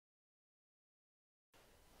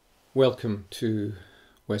Welcome to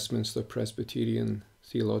Westminster Presbyterian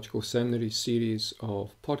Theological Seminary series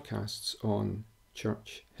of podcasts on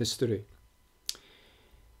church history.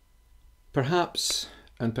 Perhaps,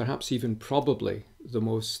 and perhaps even probably, the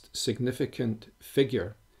most significant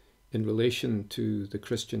figure in relation to the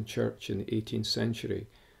Christian church in the 18th century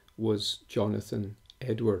was Jonathan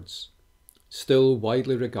Edwards, still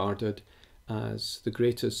widely regarded as the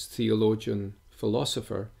greatest theologian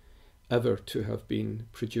philosopher ever to have been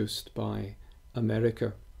produced by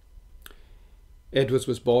America. Edwards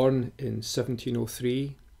was born in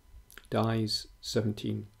 1703, dies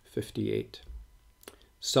 1758.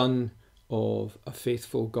 Son of a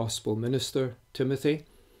faithful gospel minister, Timothy,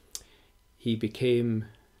 he became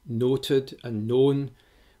noted and known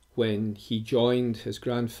when he joined his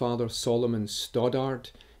grandfather Solomon Stoddard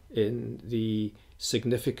in the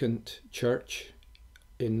significant church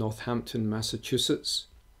in Northampton, Massachusetts.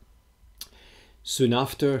 Soon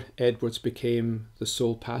after, Edwards became the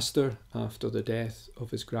sole pastor after the death of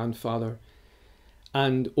his grandfather.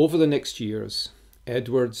 And over the next years,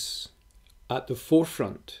 Edwards, at the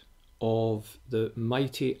forefront of the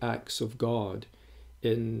mighty acts of God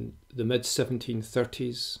in the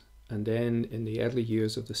mid-1730s and then in the early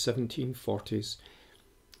years of the 1740s,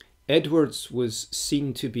 Edwards was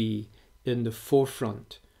seen to be in the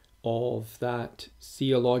forefront of that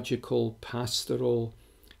theological, pastoral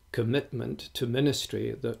commitment to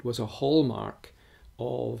ministry that was a hallmark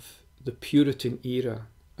of the Puritan era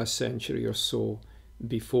a century or so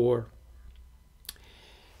before.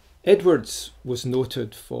 Edwards was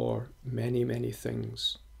noted for many, many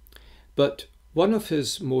things, but one of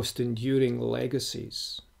his most enduring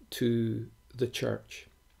legacies to the church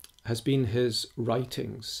has been his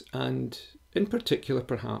writings, and in particular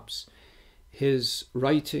perhaps his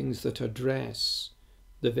writings that address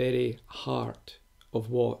the very heart of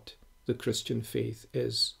what the Christian faith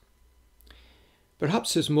is.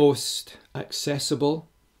 Perhaps his most accessible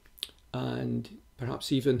and perhaps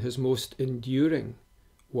even his most enduring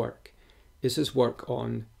work is his work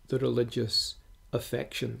on the religious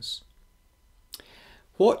affections.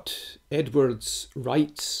 What Edwards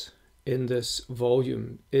writes in this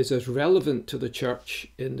volume is as relevant to the church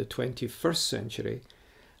in the 21st century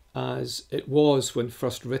as it was when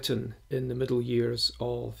first written in the middle years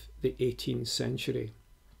of the 18th century.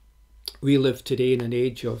 We live today in an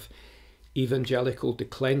age of evangelical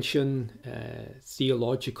declension,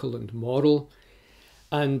 theological and moral,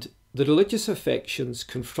 and the religious affections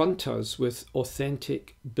confront us with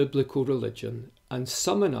authentic biblical religion and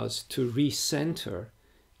summon us to recenter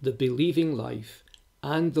the believing life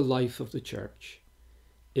and the life of the church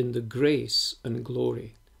in the grace and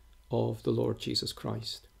glory of the Lord Jesus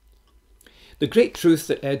Christ. The great truth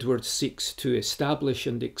that Edwards seeks to establish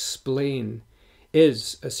and explain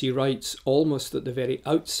is, as he writes almost at the very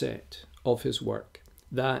outset of his work,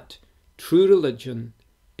 that true religion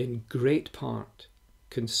in great part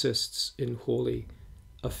consists in holy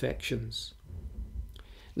affections.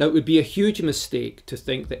 Now, it would be a huge mistake to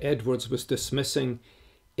think that Edwards was dismissing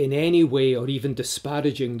in any way or even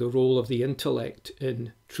disparaging the role of the intellect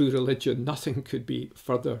in true religion. Nothing could be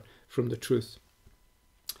further from the truth.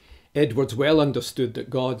 Edwards well understood that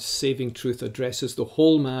God's saving truth addresses the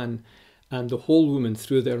whole man and the whole woman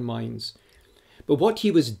through their minds. But what he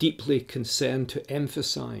was deeply concerned to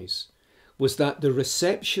emphasize was that the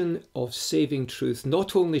reception of saving truth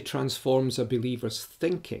not only transforms a believer's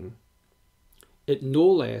thinking, it no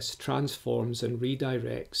less transforms and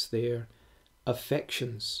redirects their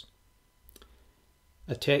affections.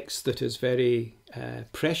 A text that is very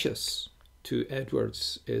precious to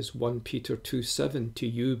Edwards is 1 Peter 2:7, to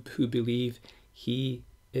you who believe he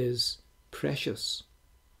is precious.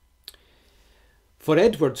 For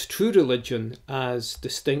Edwards, true religion, as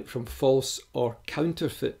distinct from false or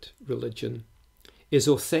counterfeit religion, is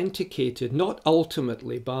authenticated not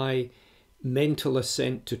ultimately by mental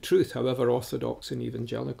assent to truth, however orthodox and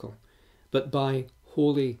evangelical, but by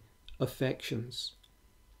holy affections.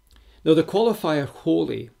 Now, the qualifier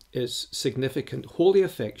holy is significant. Holy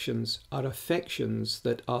affections are affections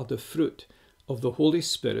that are the fruit of the Holy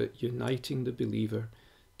Spirit uniting the believer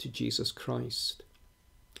to Jesus Christ.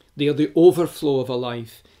 They are the overflow of a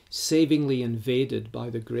life savingly invaded by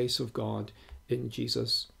the grace of God in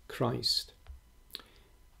Jesus Christ.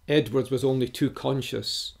 Edwards was only too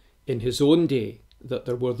conscious in his own day that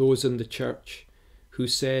there were those in the church who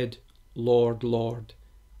said, "Lord, Lord,"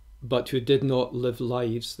 but who did not live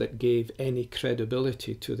lives that gave any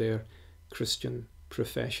credibility to their Christian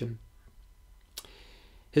profession.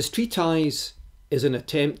 His treatise is an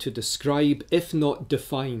attempt to describe, if not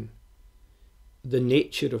define, the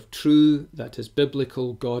nature of true, that is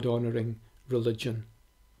biblical, God-honouring religion.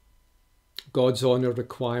 God's honour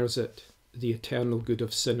requires it. The eternal good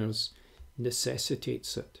of sinners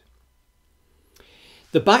necessitates it.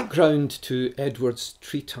 The background to Edward's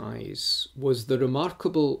treatise was the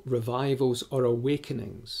remarkable revivals or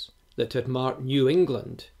awakenings that had marked New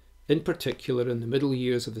England, in particular in the middle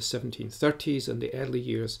years of the 1730s and the early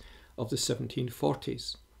years of the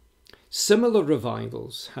 1740s. Similar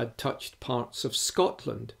revivals had touched parts of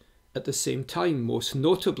Scotland at the same time, most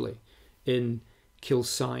notably in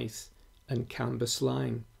Kilsyth and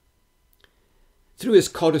Cambuslang. Through his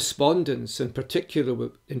correspondence, in particular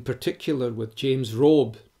with James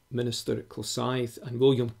Robe, minister at Kilsyth, and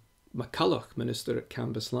William MacCulloch, minister at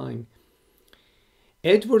Cambuslang,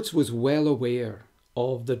 Edwards was well aware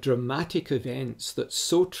of the dramatic events that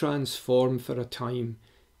so transformed for a time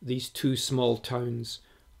these two small towns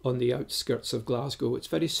on the outskirts of Glasgow. It's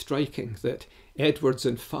very striking that Edwards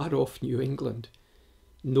in far off New England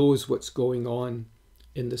knows what's going on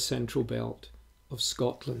in the central belt of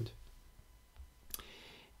Scotland.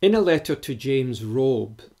 In a letter to James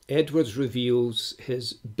Robe, Edwards reveals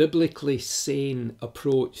his biblically sane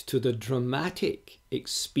approach to the dramatic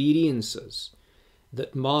experiences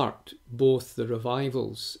that marked both the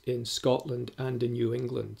revivals in Scotland and in New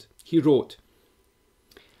England. He wrote,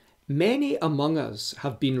 "Many among us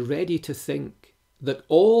have been ready to think that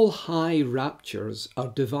all high raptures are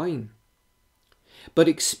divine. But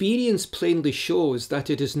experience plainly shows that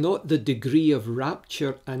it is not the degree of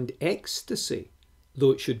rapture and ecstasy,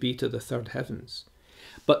 though it should be to the third heavens,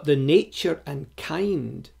 but the nature and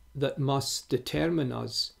kind that must determine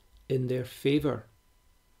us in their favour."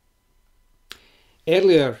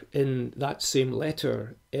 Earlier in that same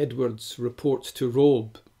letter, Edwards reports to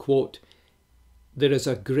Robe, quote, "There is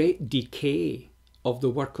a great decay of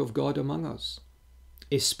the work of God among us,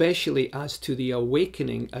 especially as to the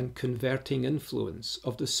awakening and converting influence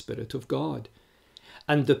of the Spirit of God.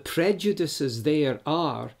 And the prejudices there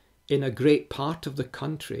are, in a great part of the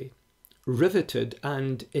country, riveted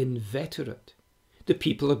and inveterate. The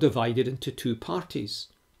people are divided into two parties,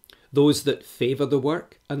 those that favour the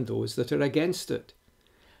work and those that are against it.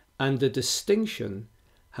 And the distinction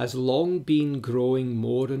has long been growing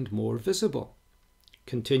more and more visible."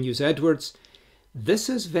 Continues Edwards, "This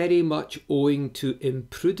is very much owing to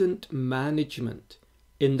imprudent management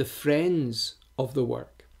in the friends of the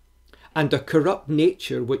work, and a corrupt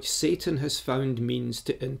nature which Satan has found means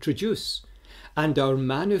to introduce, and our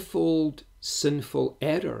manifold sinful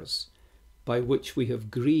errors by which we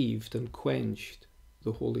have grieved and quenched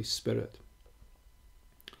the Holy Spirit."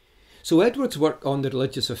 So Edward's work on the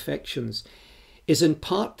religious affections is in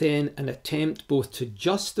part then an attempt both to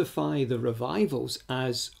justify the revivals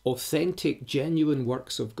as authentic, genuine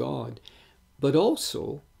works of God, but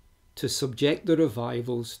also to subject the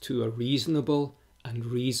revivals to a reasonable and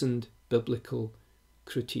reasoned biblical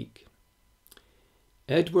critique.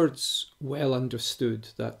 Edwards well understood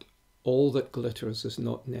that all that glitters is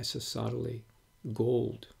not necessarily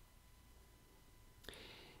gold.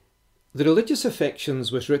 The Religious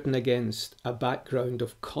Affections was written against a background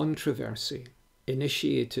of controversy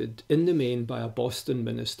initiated in the main by a Boston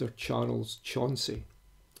minister, Charles Chauncy.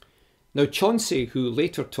 Now Chauncy, who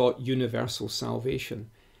later taught universal salvation,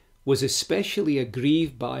 was especially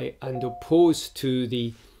aggrieved by and opposed to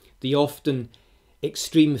the often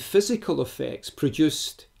extreme physical effects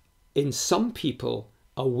produced in some people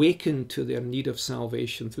awakened to their need of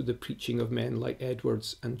salvation through the preaching of men like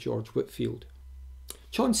Edwards and George Whitefield.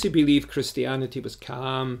 Chauncy believed Christianity was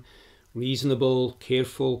calm, reasonable,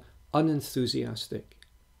 careful, unenthusiastic.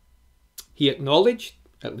 He acknowledged,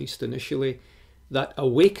 at least initially, that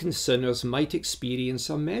awakened sinners might experience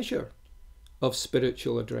a measure of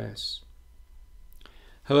spiritual address.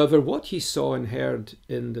 However, what he saw and heard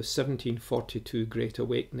in the 1742 Great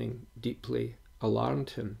Awakening deeply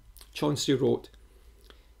alarmed him. Chauncy wrote,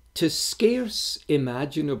 "'Tis scarce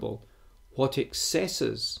imaginable what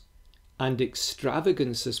excesses and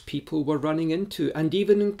extravagances people were running into and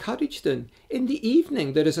even encouraged in. In the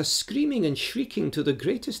evening there is a screaming and shrieking to the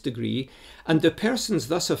greatest degree, and the persons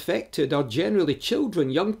thus affected are generally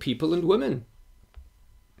children, young people and women."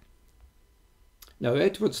 Now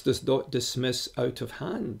Edwards does not dismiss out of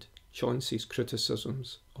hand Chauncy's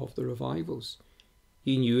criticisms of the revivals.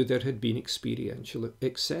 He knew there had been experiential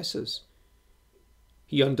excesses.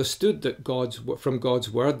 He understood that from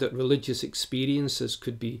God's word that religious experiences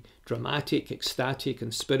could be dramatic, ecstatic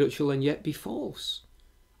and spiritual and yet be false.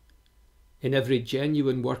 In every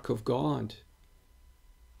genuine work of God,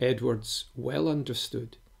 Edwards well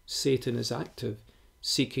understood Satan is active,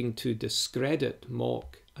 seeking to discredit,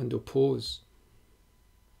 mock and oppose.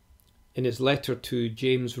 In his letter to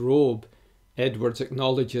James Robe, Edwards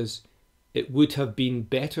acknowledges, It would have been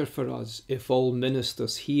better for us if all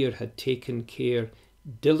ministers here had taken care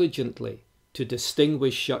diligently to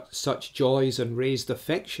distinguish such joys and raised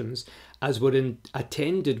affections as were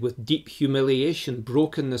attended with deep humiliation,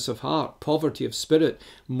 brokenness of heart, poverty of spirit,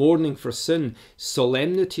 mourning for sin,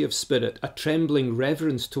 solemnity of spirit, a trembling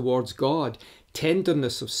reverence towards God,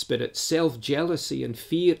 tenderness of spirit, self-jealousy and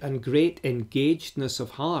fear, and great engagedness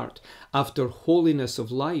of heart after holiness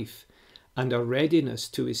of life, and a readiness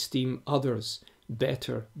to esteem others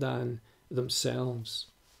better than themselves.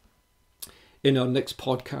 In our next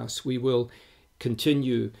podcast, we will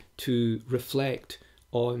continue to reflect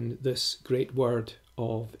on this great word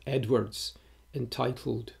of Edwards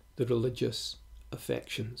entitled The Religious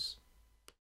Affections.